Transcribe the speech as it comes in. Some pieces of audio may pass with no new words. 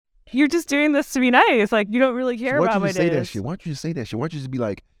you're just doing this to be nice. Like, you don't really care So about my days. Why don't you just say that shit? Why don't you just say that shit? Why don't you just be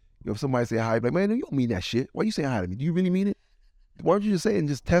like, if somebody say hi, like, man, you don't mean that shit. Why you saying hi to me? Do you really mean it? Why don't you just say it and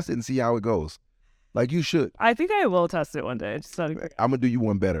just test it and see how it goes? Like you should. I think I will test it one day. I'm gonna do you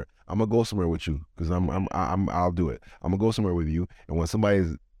one better. I'm gonna go somewhere with you because I'll do it. I'm gonna go somewhere with you, and when somebody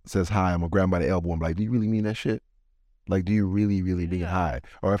says hi, I'm gonna grab them by the elbow and be like, do you really mean that shit? Like, do you really mean hi?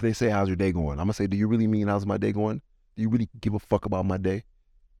 Or if they say, how's your day going? I'm gonna say, do you really mean how's my day going? Do you really give a fuck about my day?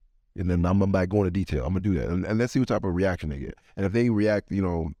 And then I'm gonna go into detail. I'm gonna do that, and let's see what type of reaction they get. And if they react,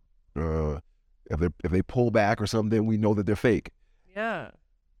 if they pull back or something, then we know that they're fake. Yeah.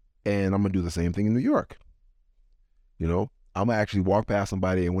 And I'm gonna do the same thing in New York. I'm gonna actually walk past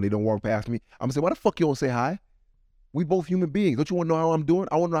somebody, and when they don't walk past me, I'm gonna say, why the fuck you don't say hi? We both human beings. Don't you want to know how I'm doing?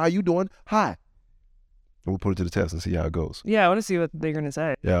 I want to know how you doing. Hi. And we'll put it to the test and see how it goes. Yeah, I want to see what they're gonna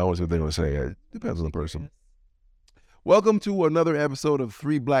say. Yeah, I want to see what they're gonna say. It depends on the person. Welcome to another episode of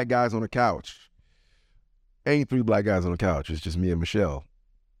Three Black Guys on the Couch. Ain't three black guys on the couch. It's just me and Michelle.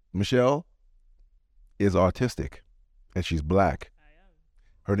 Michelle is autistic, and she's black.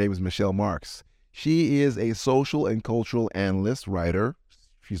 Her name is Michelle Marques. She is a social and cultural analyst, writer.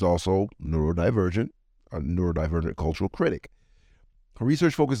 She's also neurodivergent, a neurodivergent cultural critic. Her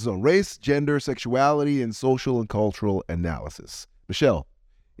research focuses on race, gender, sexuality, and social and cultural analysis. Michelle,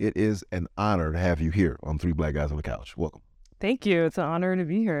 it is an honor to have you here on Three Black Guys on the Couch. Welcome. Thank you. It's an honor to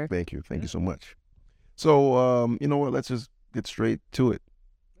be here. Thank you. Thank you so much. So, you know what? Let's just get straight to it.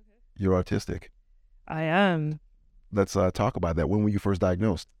 Okay. You're autistic. I am. Let's talk about that. When were you first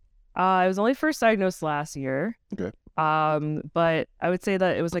diagnosed? I was only first diagnosed last year. Okay. But I would say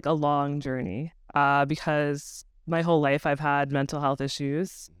that it was like a long journey because my whole life I've had mental health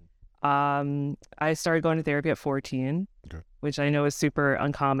issues. I started going to therapy at 14, okay, which I know is super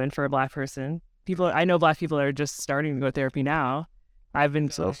uncommon for a black person. I know black people are just starting to go to therapy now. I've been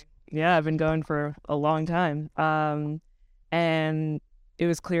going for a long time. And it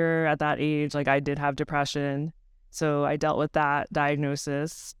was clear at that age, like I did have depression. So I dealt with that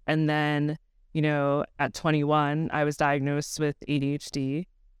diagnosis. And then, at 21, I was diagnosed with ADHD.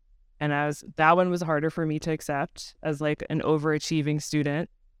 And that one was harder for me to accept as like an overachieving student.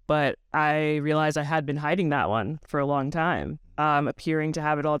 But I realized I had been hiding that one for a long time, appearing to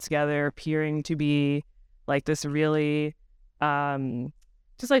have it all together, appearing to be like this really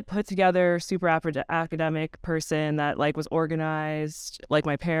just like put together, super academic person that like was organized like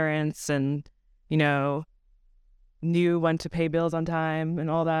my parents and, knew when to pay bills on time and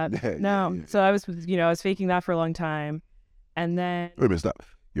all that. So I was faking that for a long time. And then... Wait a minute, stop.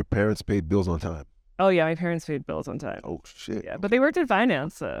 Your parents paid bills on time? Oh, yeah, my parents paid bills on time. Oh, shit. Yeah, but they worked in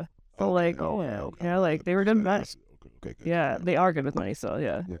finance, they were good with money. Okay, yeah, they are good with money still,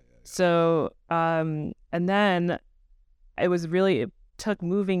 yeah. So, and then it took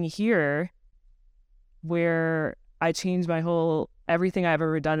moving here where I changed everything I've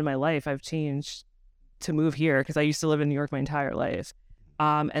ever done in my life, I've changed to move here because I used to live in New York my entire life.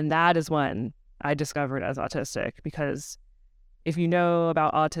 And that is when I discovered I was autistic, because if you know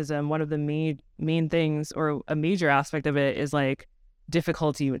about autism, one of the main things or a major aspect of it is like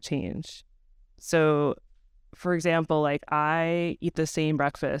difficulty with change. So, for example, like I eat the same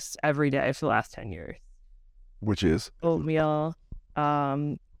breakfast every day for the last 10 years. Which is? Oatmeal.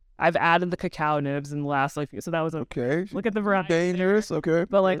 I've added the cacao nibs in the last so that was okay. Look at the variety. Dangerous, okay.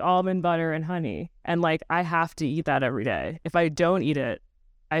 But like almond butter and honey, and like I have to eat that every day. If I don't eat it,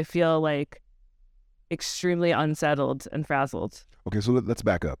 I feel like extremely unsettled and frazzled. Okay, so let's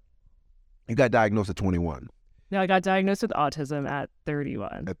back up. You got diagnosed at 21. No, I got diagnosed with autism at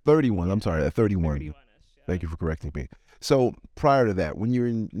 31. At 31, I'm sorry, at 31. 31-ish, yeah. Thank you for correcting me. So prior to that, when you're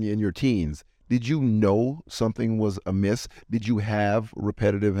in your teens, did you know something was amiss? Did you have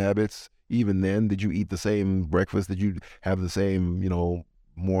repetitive habits even then? Did you eat the same breakfast? Did you have the same,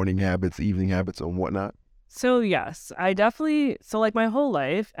 morning habits, evening habits, and whatnot? So yes, I definitely, like my whole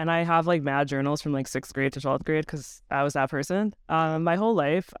life, and I have like mad journals from like 6th grade to 12th grade because I was that person. My whole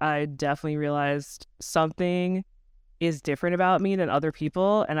life, I definitely realized something is different about me than other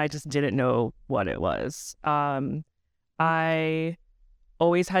people, and I just didn't know what it was. I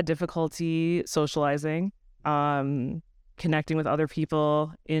always had difficulty socializing, connecting with other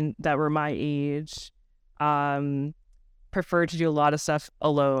people that were my age, preferred to do a lot of stuff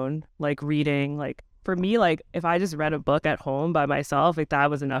alone, like reading. Like for me, like if I just read a book at home by myself, like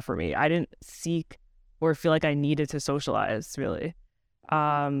that was enough for me. I didn't seek or feel like I needed to socialize really.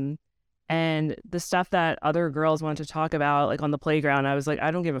 And the stuff that other girls wanted to talk about, like on the playground, I was like,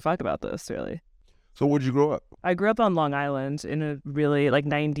 I don't give a fuck about this really. So where'd you grow up? I grew up on Long Island in a really like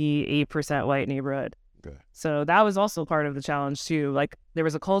 98% white neighborhood. Okay. So that was also part of the challenge too. Like there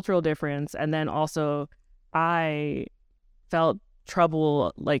was a cultural difference, and then also I felt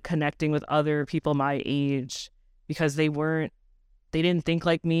trouble like connecting with other people my age because they didn't think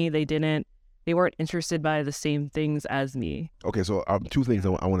like me. They weren't interested by the same things as me. Okay, so two things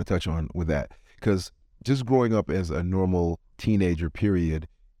I want to touch on with that, because just growing up as a normal teenager period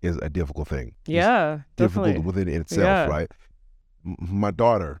is a difficult thing. Yeah, it's difficult definitely. within itself, Yeah. right? My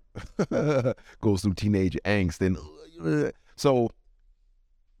daughter goes through teenage angst, and so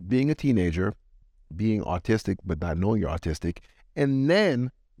being a teenager, being autistic but not knowing you're autistic, and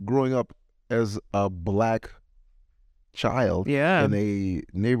then growing up as a black child Yeah. in a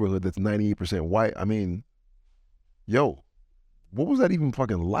neighborhood that's 98% white. I mean, yo, what was that even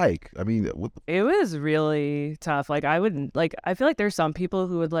fucking like? I mean, It was really tough. Like I feel like there's some people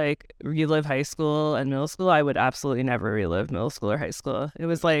who would like relive high school and middle school. I would absolutely never relive middle school or high school. It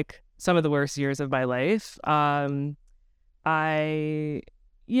was like some of the worst years of my life. And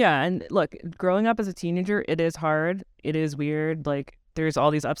look, growing up as a teenager, it is hard. It is weird. Like there's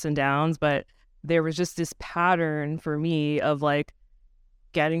all these ups and downs, but there was just this pattern for me of like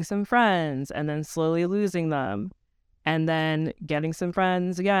getting some friends and then slowly losing them, and then getting some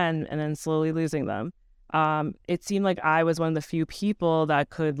friends again and then slowly losing them. It seemed like I was one of the few people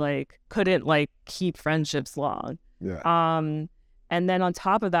that couldn't keep friendships long. yeah. And then on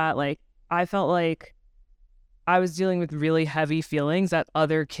top of that, like I felt like I was dealing with really heavy feelings that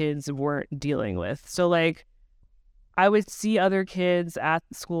other kids weren't dealing with. So like I would see other kids at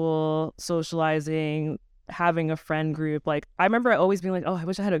school socializing, having a friend group. Like I remember always being like, oh, I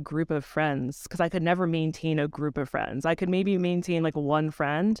wish I had a group of friends, because I could never maintain a group of friends. I could maybe maintain like one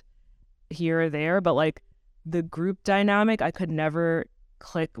friend here or there, but like the group dynamic, I could never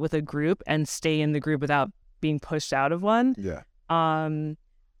click with a group and stay in the group without being pushed out of one. Yeah.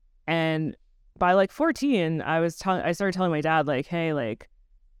 And by like 14, I started telling my dad like, hey, like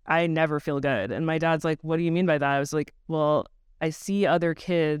I never feel good. And my dad's like, what do you mean by that? I was like, well, I see other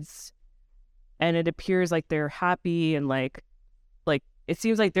kids and it appears like they're happy and like it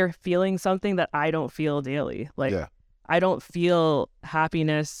seems like they're feeling something that I don't feel daily. Like Yeah. I don't feel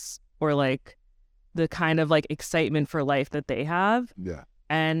happiness or like the kind of like excitement for life that they have. Yeah.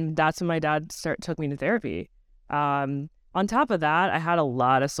 And that's when my dad took me to therapy. On top of that, I had a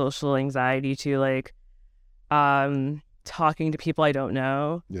lot of social anxiety too, like talking to people I don't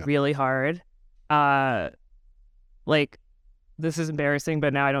know, really hard. Like this is embarrassing,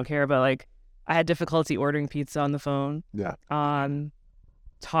 but now I don't care. But like I had difficulty ordering pizza on the phone. Yeah.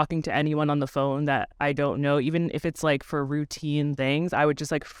 Talking to anyone on the phone that I don't know, even if it's like for routine things, I would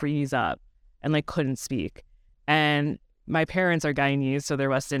just like freeze up and like couldn't speak. And my parents are Guyanese, so they're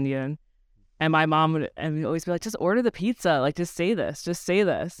West Indian. And my mom would always be like, just order the pizza. Like, just say this.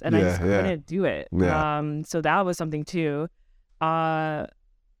 And I just couldn't do it. Yeah. So that was something too. And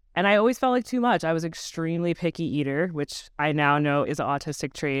I always felt like too much. I was extremely picky eater, which I now know is an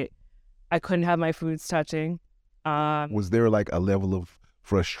autistic trait. I couldn't have my foods touching. Was there like a level of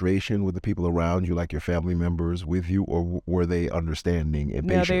frustration with the people around you, like your family members with you, or were they understanding and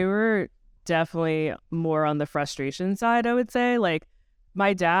patient? No, they were definitely more on the frustration side, I would say. Like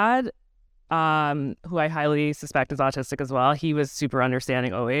my dad, who I highly suspect is autistic as well, he was super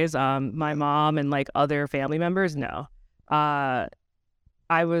understanding always. My mom and like other family members, no. I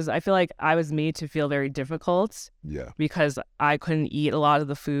feel like I was made to feel very difficult. Yeah. Because I couldn't eat a lot of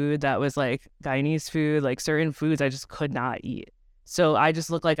the food that was like Guyanese food, like certain foods I just could not eat. So I just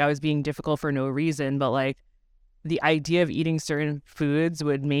looked like I was being difficult for no reason, but like the idea of eating certain foods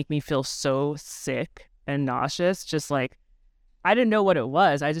would make me feel so sick and nauseous. Just like, I didn't know what it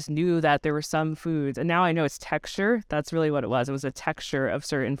was. I just knew that there were some foods, and now I know it's texture. That's really what it was. It was a texture of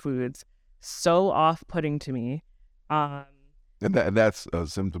certain foods. So off-putting to me. And that's a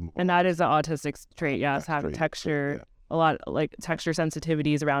symptom. And that is an autistic trait, yes, having texture, a lot like texture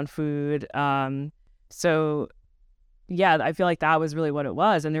sensitivities around food. So yeah, I feel like that was really what it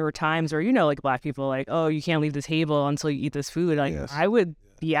was. And there were times where, you know, like Black people like, oh, you can't leave the table until you eat this food. Like I would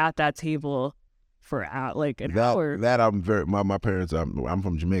be at that table for like an hour. That I'm very, my parents, I'm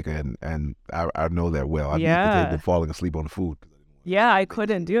from Jamaica, and I know that well. I'd be at the table falling asleep on the food. Yeah, I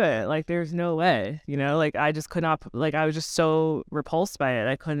couldn't do it. Like there's no way, you know, like I just could not, like I was just so repulsed by it.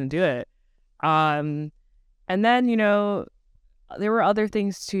 I couldn't do it. And then, you know, there were other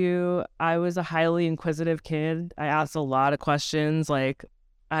things too. I was a highly inquisitive kid. I asked a lot of questions. Like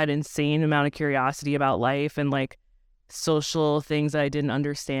I had an insane amount of curiosity about life and like social things that I didn't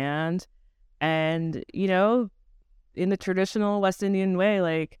understand. And, you know, in the traditional West Indian way,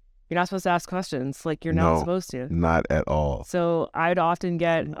 like you're not supposed to ask questions. Like you're not supposed to. Not at all. So I'd often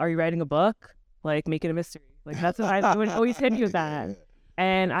get, are you writing a book? like make it a mystery. Like that's what I would always hit me with that.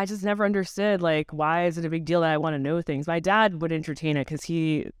 And I just never understood, like, why is it a big deal that I want to know things? My dad would entertain it because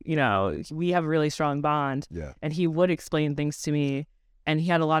he, you know, we have a really strong bond. Yeah. And he would explain things to me. And he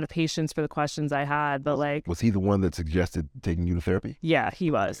had a lot of patience for the questions I had. But, like... Was he the one that suggested taking you to therapy? Yeah,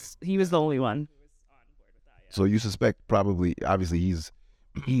 he was. He was the only one. So you suspect probably, obviously, he's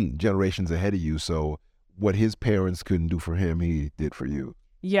generations ahead of you. So what his parents couldn't do for him, he did for you.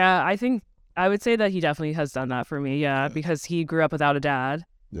 Yeah, I would say that he definitely has done that for me, yeah, because he grew up without a dad.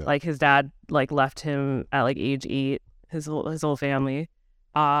 Yeah. Like, his dad, like, left him at, like, age 8, his whole family.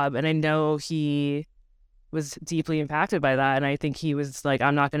 And I know he was deeply impacted by that, and I think he was like,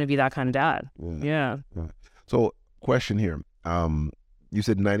 I'm not going to be that kind of dad. Yeah. So, question here. You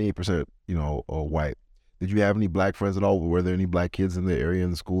said 98%, you know, are white. Did you have any black friends at all? Were there any black kids in the area,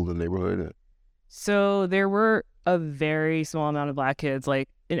 in the school, the neighborhood? So there were a very small amount of black kids. Like,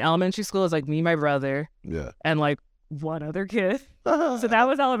 in elementary school, it was like me, my brother, and like one other kid. So that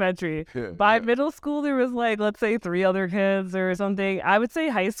was elementary. By middle school, there was like, let's say 3 other kids or something. I would say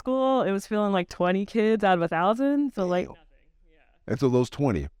high school, it was feeling like 20 kids out of 1,000. So like nothing. And so those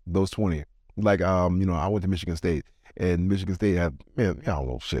 20, like, you know, I went to Michigan State, and Michigan State had, man, I don't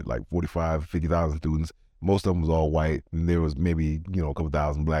know, shit, like 45, 50,000 students. Most of them was all white, and there was maybe, you know, a couple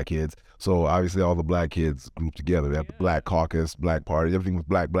thousand black kids. So obviously all the black kids grouped together. They had the black caucus, black party, everything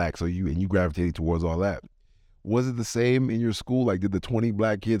was black. So you gravitated towards all that. Was it the same in your school? Like, did the 20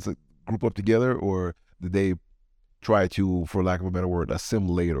 black kids group up together, or did they try to, for lack of a better word,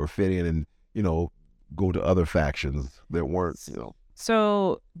 assimilate or fit in and, you know, go to other factions that weren't, you know?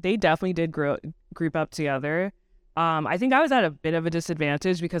 So they definitely did group up together. I think I was at a bit of a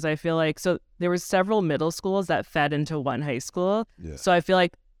disadvantage because I feel like, so there was several middle schools that fed into one high school. Yeah. So I feel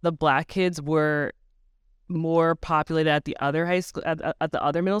like the black kids were more populated at the other high school, at the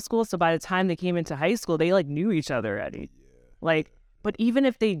other middle school. So by the time they came into high school, they like knew each other already. Like, but even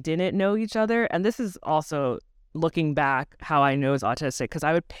if they didn't know each other, and this is also looking back how I know is autistic, because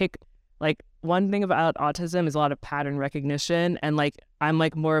I would pick, like, one thing about autism is a lot of pattern recognition, and like I'm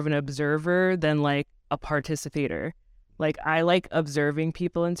like more of an observer than like a participator. Like, I like observing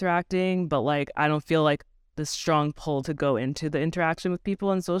people interacting, but like I don't feel like the strong pull to go into the interaction with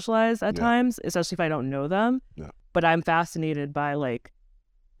people and socialize at times, especially if I don't know them. But I'm fascinated by like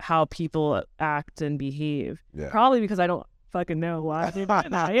how people act and behave. Probably because I don't fucking know why they're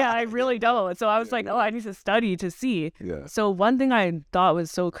doing that. Yeah, I really don't. So I was like, oh, I need to study to see. So one thing I thought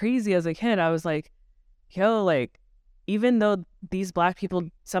was so crazy as a kid, I was like, yo, like, even though these black people,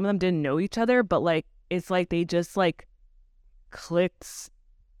 some of them didn't know each other, but like it's like they just like clicked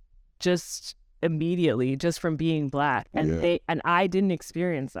just immediately just from being black, and I didn't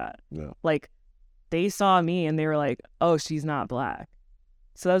experience that. Like, they saw me and they were like, oh, she's not black.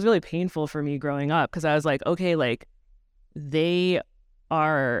 So that was really painful for me growing up, because I was like, okay, like, they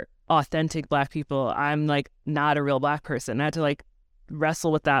are authentic black people. I'm like not a real black person. I had to like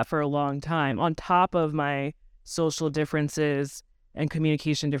wrestle with that for a long time on top of my social differences and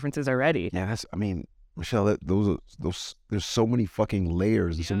communication differences already. Yeah, that's, I mean, Michelle, those there's so many fucking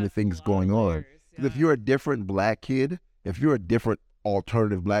layers and so many things going on. If you're a different black kid, if you're a different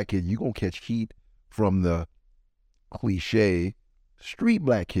alternative black kid, you're gonna catch heat from the cliche street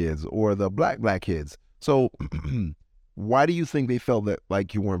black kids or the black kids. So why do you think they felt that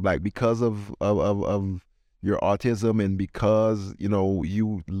like you weren't black? Because of your autism, and because, you know,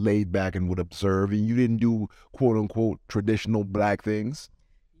 you laid back and would observe and you didn't do quote unquote traditional black things?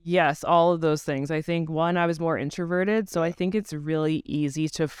 Yes, all of those things. I think, one, I was more introverted, so I think it's really easy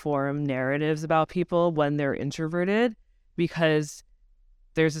to form narratives about people when they're introverted, because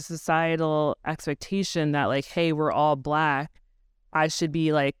there's a societal expectation that like, hey, we're all black, I should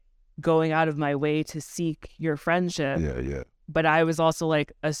be like going out of my way to seek your friendship. But I was also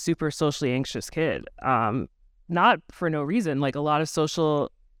like a super socially anxious kid, not for no reason. Like, a lot of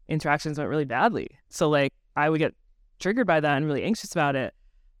social interactions went really badly, so like I would get triggered by that and really anxious about it.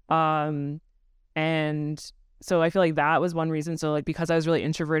 And so I feel like that was one reason. So like, because I was really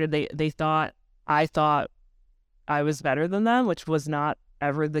introverted, I thought I was better than them, which was not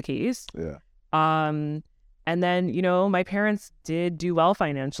ever the case. And then, you know, my parents did do well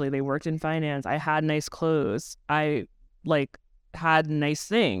financially. They worked in finance. I had nice clothes. I like had nice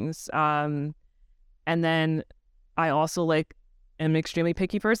things. And then I also like am an extremely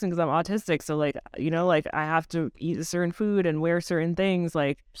picky person because I'm autistic. So like, you know, like I have to eat a certain food and wear certain things.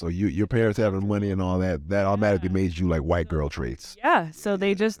 Like, so your parents having money and all that automatically made you like white girl traits. So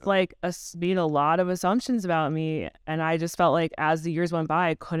they just like made a lot of assumptions about me, and I just felt like as the years went by,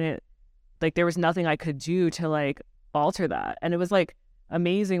 I couldn't, like, there was nothing I could do to like alter that. And it was like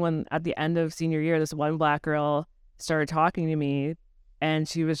amazing when at the end of senior year, this one Black girl started talking to me, and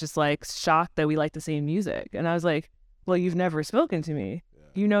she was just like shocked that we liked the same music. And I was like, well, you've never spoken to me.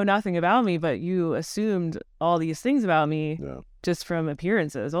 You know nothing about me, but you assumed all these things about me just from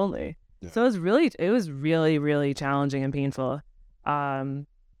appearances only. So it was really, really challenging and painful. And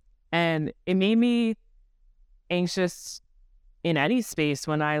it made me anxious in any space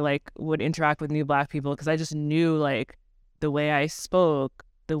when I like would interact with new Black people, because I just knew like the way I spoke,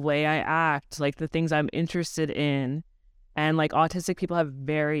 the way I act, like the things I'm interested in. And like autistic people have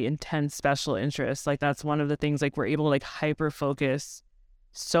very intense special interests. Like that's one of the things, like we're able to like hyper focus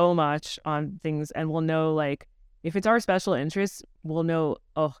so much on things, and we'll know like if it's our special interest, we'll know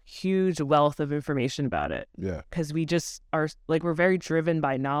a huge wealth of information about it. Yeah. Because we just are like, we're very driven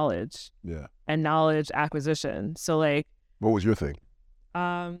by knowledge. Yeah. And knowledge acquisition. So like, what was your thing?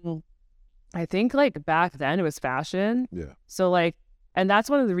 I think like back then it was fashion. Yeah. So like, and that's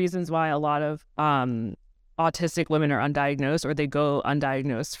one of the reasons why a lot of autistic women are undiagnosed, or they go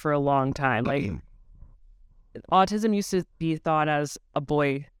undiagnosed for a long time. Like autism used to be thought as a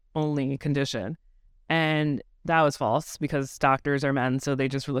boy only condition, and that was false because doctors are men, so they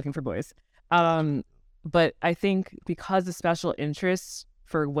just were looking for boys. But I think because the special interests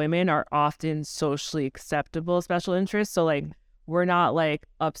for women are often socially acceptable special interests, so like we're not like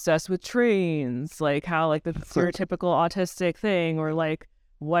obsessed with trains, like how like the stereotypical autistic thing, or like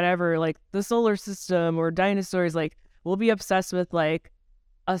whatever, like the solar system or dinosaurs. Like we'll be obsessed with like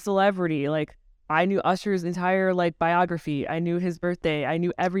a celebrity. Like I knew Usher's entire like biography. I knew his birthday. I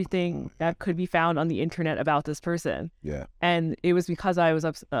knew everything that could be found on the internet about this person. Yeah. And it was because I was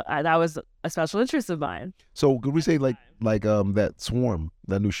that was a special interest of mine. So could we say like that Swarm,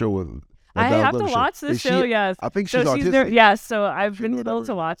 that new show with I have to watch this show. Yes, I think she's autistic. Yes, yeah, so I've been told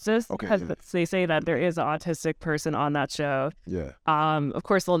to watch this Okay, because they say that there is an autistic person on that show. Yeah. Of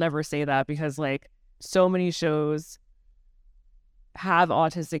course, they'll never say that because like so many shows have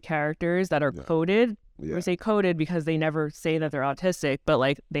autistic characters that are coded. Yeah. We say coded because they never say that they're autistic, but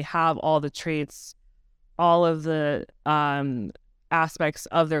like they have all the traits, all of the aspects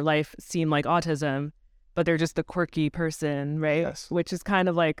of their life seem like autism, but they're just the quirky person, right? Yes. Which is kind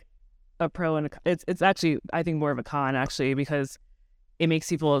of like a pro and it's actually, I think, more of a con actually, because it makes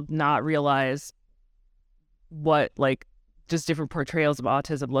people not realize what like just different portrayals of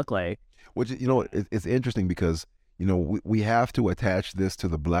autism look like. Which, you know, it's interesting because, you know, we have to attach this to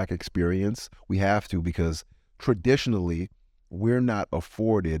the Black experience. We have to, because traditionally we're not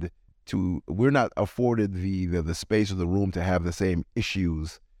afforded the space or the room to have the same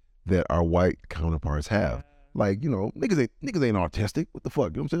issues that our white counterparts have. Like, you know, niggas ain't autistic. What the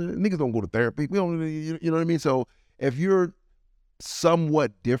fuck? You know what I'm saying? Niggas don't go to therapy. We don't, you know what I mean? So if you're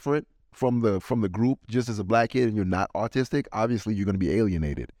somewhat different from the group, just as a Black kid, and you're not autistic, obviously you're going to be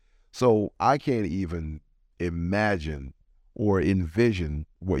alienated. So I can't even imagine or envision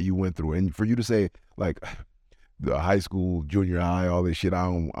what you went through. And for you to say like the high school, junior high, all this shit, I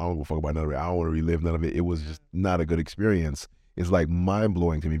don't give a fuck about none of it. I don't want to relive none of it. It was just not a good experience. It's like mind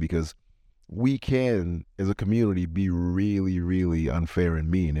blowing to me, because we can, as a community, be really, really unfair and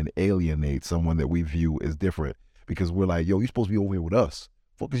mean and alienate someone that we view as different, because we're like, yo, you're supposed to be over here with us.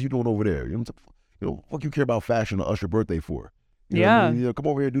 Fuck is you doing over there? You know, fuck you care about fashion or Usher birthday for? You know what I mean? You know, come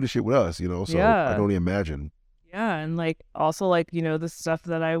over here and do this shit with us, you know? So I can only imagine. Yeah, and like also like, you know, the stuff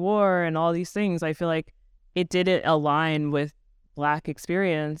that I wore and all these things, I feel like it didn't align with Black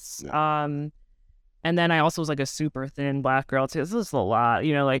experience. Yeah. And then I also was like a super thin Black girl too. This is a lot,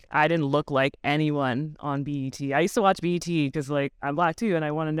 you know, like I didn't look like anyone on BET. I used to watch BET because like I'm Black too, and I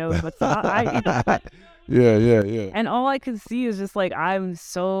want to know what's Yeah. And all I could see is just like, I'm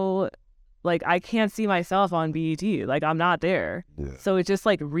so like, I can't see myself on BET. Like I'm not there. Yeah. So it just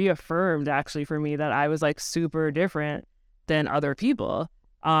like reaffirmed actually for me that I was like super different than other people.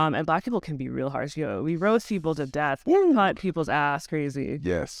 And Black people can be real harsh. Yo, we roast people to death, cut people's ass crazy.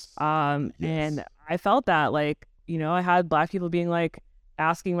 Yes. Yes. And I felt that, like, you know, I had Black people being like,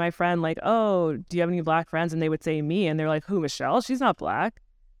 asking my friend, like, oh, do you have any Black friends? And they would say me, and they're like, who, Michelle? She's not Black.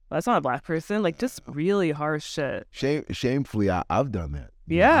 Well, that's not a Black person. Like, just really harsh shit. Shamefully, I've done that.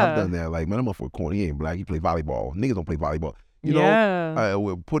 Yeah. I've done that. Like, man, I'm up for corny. He ain't Black. He play volleyball. Niggas don't play volleyball. You know,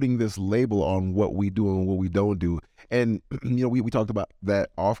 we're putting this label on what we do and what we don't do. And, you know, we talked about that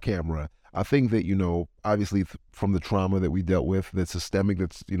off camera. I think that, you know, obviously from the trauma that we dealt with, that's systemic,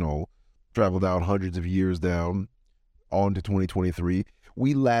 that's, you know, traveled down hundreds of years down on to 2023,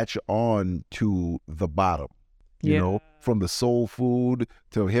 we latch on to the bottom, you know, from the soul food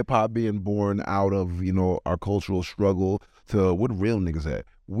to hip hop being born out of, you know, our cultural struggle to what real niggas at.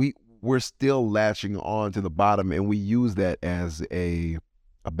 we're still latching on to the bottom, and we use that as a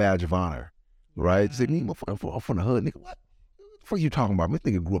badge of honor, right? It's like, I'm from the hood, nigga. What the fuck are you talking about? My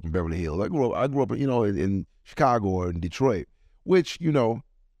nigga grew up in Beverly Hills. I grew up, in Chicago or in Detroit, which,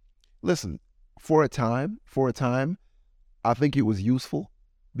 listen, for a time, I think it was useful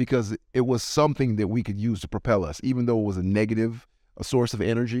because it was something that we could use to propel us, even though it was a source of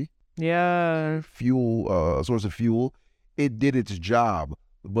energy. Yeah. Fuel, a source of fuel. It did its job,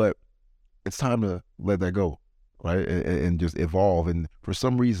 but it's time to let that go, right? And just evolve. And for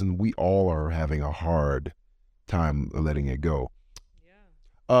some reason, we all are having a hard time letting it go.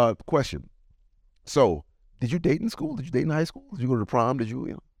 Yeah. Question. So, did you date in school? Did you date in high school? Did you go to prom? Did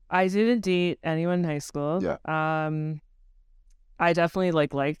you? I didn't date anyone in high school. Yeah. I definitely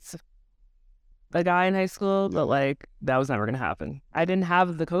liked a guy in high school, but that was never gonna happen. I didn't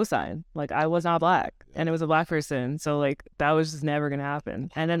have the cosign. I was not black, and it was a black person, so that was just never gonna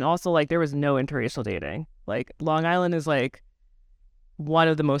happen. And then also there was no interracial dating. Long Island is one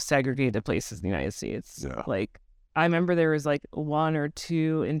of the most segregated places in the United States. Yeah. I remember there was one or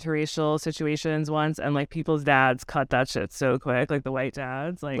two interracial situations once, and people's dads cut that shit so quick, the white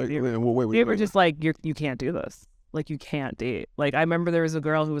dads. They were just you can't do this. You can't date. I remember there was a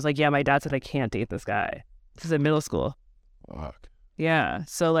girl who was yeah, my dad said I can't date this guy. This is in middle school. Fuck. Yeah.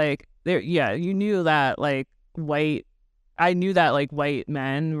 So you knew that I knew that white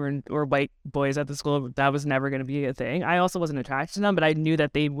men or white boys at the school, that was never going to be a thing. I also wasn't attracted to them, but I knew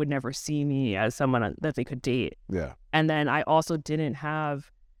that they would never see me as someone that they could date. Yeah. And then I also didn't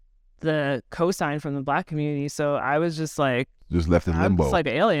have the cosign from the black community, so I was just left in limbo. I was an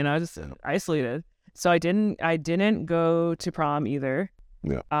alien. I was just isolated. So I didn't go to prom either.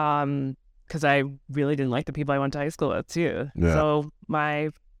 Yeah. Because I really didn't like the people I went to high school with too. Yeah. So I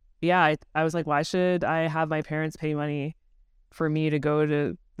was why should I have my parents pay money for me to go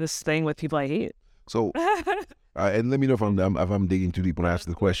to this thing with people I hate? So, and let me know if I'm digging too deep when I ask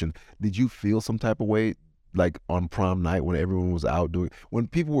the question. Did you feel some type of way, on prom night when everyone was out when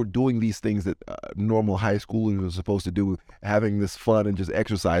people were doing these things that normal high schoolers were supposed to do, having this fun and just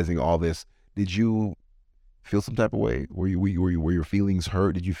exercising all this? Did you feel some type of way? Were your feelings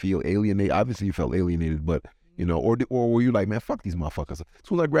hurt? Did you feel alienated? Obviously, you felt alienated, but or were you man, fuck these motherfuckers? As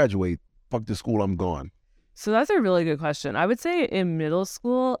soon as I graduate, fuck this school, I'm gone. So that's a really good question. I would say in middle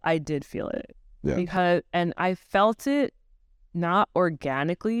school, I did feel it. Yeah. And I felt it not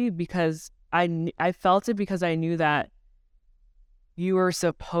organically because I felt it because I knew that you were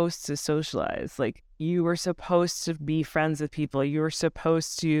supposed to socialize. You were supposed to be friends with people. You were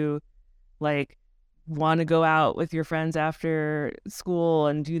supposed to want to go out with your friends after school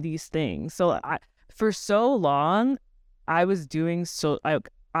and do these things. So for so long, I was doing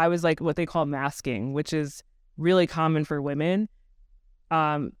I was what they call masking, which is really common for women.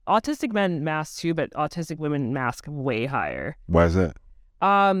 Autistic men mask too, but autistic women mask way higher. Why is that?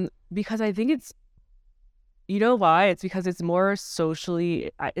 Because I think it's, you know why? It's because it's more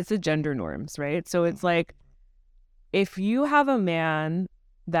socially, it's the gender norms, right? So it's if you have a man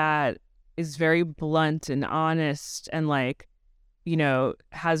that is very blunt and honest and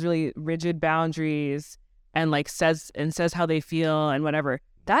has really rigid boundaries and says how they feel and whatever,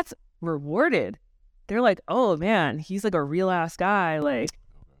 that's rewarded. They're oh man, he's a real ass guy,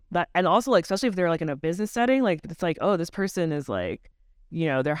 that. And also especially if they're in a business setting, it's oh, this person is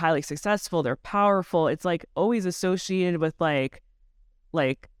they're highly successful, they're powerful. It's always associated with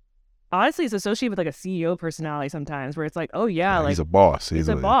honestly, it's associated with a CEO personality sometimes, where it's oh yeah, he's a boss. He's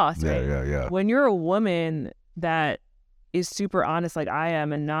a boss, right? Yeah. When you're a woman that is super honest like I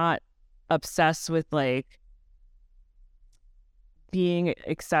am and not obsessed with being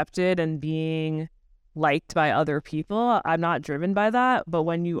accepted and being liked by other people, I'm not driven by that. But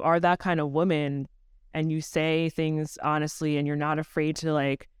when you are that kind of woman and you say things honestly and you're not afraid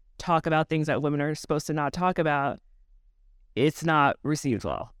to talk about things that women are supposed to not talk about, it's not received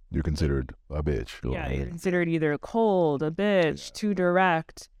well. You're considered a bitch. Yeah, you're considered either cold, a bitch, too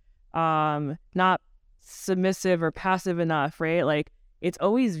direct, not submissive or passive enough, right? It's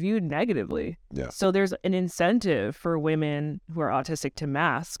always viewed negatively. Yeah. So there's an incentive for women who are autistic to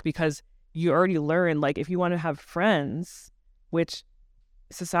mask, because you already learn, if you want to have friends, which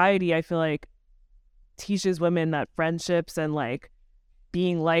society, I feel teaches women that friendships and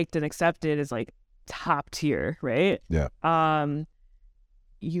being liked and accepted is top tier, right? Yeah.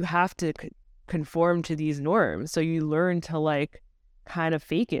 You have to conform to these norms. So you learn to kind of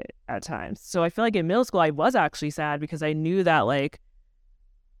fake it at times. So I feel in middle school, I was actually sad because I knew that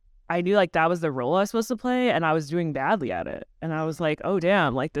that was the role I was supposed to play, and I was doing badly at it. And I was oh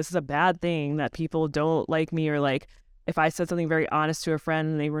damn, this is a bad thing that people don't like me, or if I said something very honest to a friend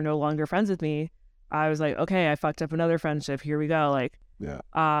and they were no longer friends with me, I was like, okay, I fucked up another friendship. Here we go. Like, yeah.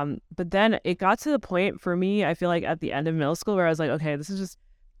 But then it got to the point for me, I feel like at the end of middle school where I was like, okay, this is just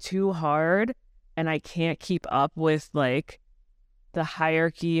too hard and I can't keep up with like the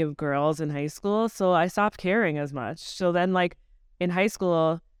hierarchy of girls in high school. So I stopped caring as much. So then like in high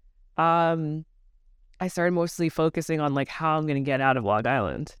school, I started mostly focusing on like how I'm going to get out of Long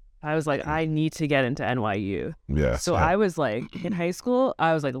Island. I was like, I need to get into NYU. Yeah. So I was like, in high school,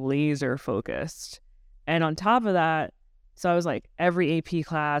 I was like laser focused. And on top of that, so I was like every AP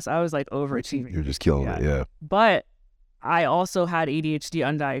class, I was like overachieving. You're just killing it, yeah. But I also had ADHD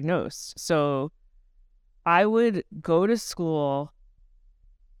undiagnosed. So I would go to school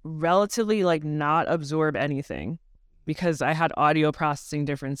relatively like not absorb anything because I had audio processing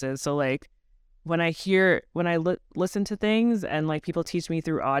differences. So like when I listen to things and like people teach me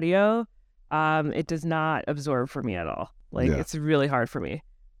through audio, it does not absorb for me at all. Like it's really hard for me.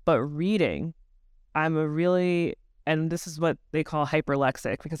 But reading, and this is what they call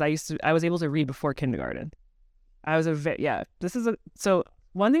hyperlexic because I was able to read before kindergarten. So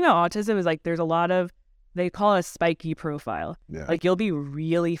one thing about autism is like there's a lot of, they call it a spiky profile. Yeah. Like you'll be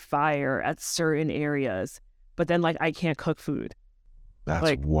really fire at certain areas, but then like I can't cook food. That's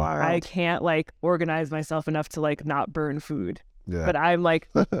like wild. I can't like organize myself enough to like not burn food. Yeah. But I'm like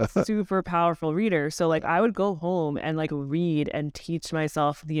super powerful reader. So like I would go home and like read and teach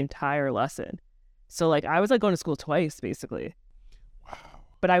myself the entire lesson. So like I was like going to school twice basically. Wow.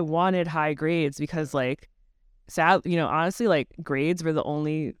 But I wanted high grades because like honestly like grades were the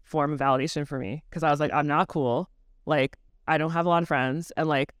only form of validation for me because I was like, I'm not cool. Like I don't have a lot of friends and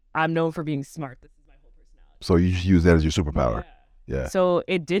like I'm known for being smart. This is my whole personality. So you just use that as your superpower. Yeah. So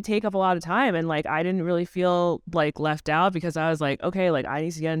it did take up a lot of time and like I didn't really feel like left out because I was like, okay, like I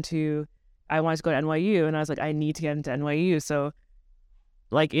wanted to go to NYU and I was like, I need to get into NYU. So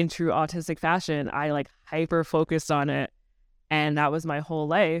like in true autistic fashion, I like hyper focused on it and that was my whole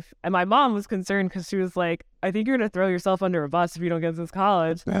life. And my mom was concerned because she was like, I think you're going to throw yourself under a bus if you don't get into this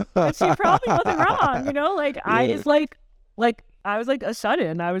college. And she probably wasn't wrong, you know? Like it's like I was like a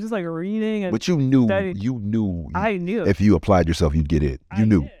shut-in. I was just like reading and but you knew I knew if you applied yourself you'd get it. You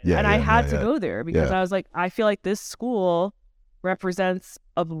knew. Yeah. And I had to go there because I was like, I feel like this school represents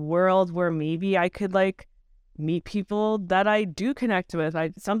a world where maybe I could like meet people that I do connect with.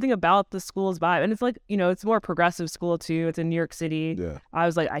 Something about the school's vibe. And it's like, it's more progressive school too. It's in New York City. Yeah. I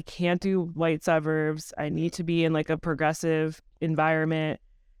was like, I can't do white suburbs. I need to be in like a progressive environment.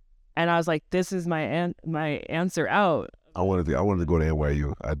 And I was like, this is my answer out. I wanted to go to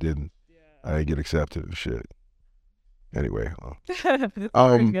NYU. I didn't. I didn't get accepted. Shit. Anyway, that's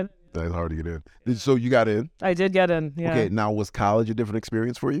hard to get in. So you got in? I did get in. Yeah. Okay. Now, was college a different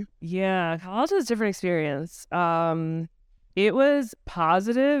experience for you? Yeah, college was a different experience. It was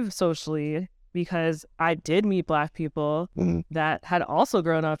positive socially because I did meet Black people that had also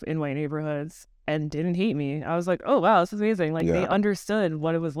grown up in white neighborhoods and didn't hate me. I was like, oh wow, this is amazing. Like they understood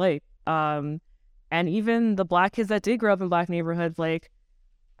what it was like. And even the Black kids that did grow up in Black neighborhoods, like,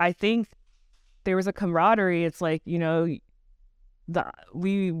 I think there was a camaraderie. It's like,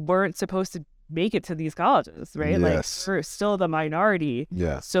 we weren't supposed to make it to these colleges, right? Yes. Like, we're still the minority.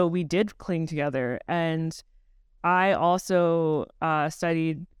 Yeah. So we did cling together. And I also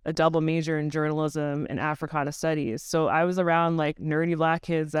studied a double major in journalism and Africana studies. So I was around, like, nerdy Black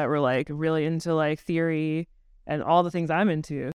kids that were, like, really into, like, theory and all the things I'm into.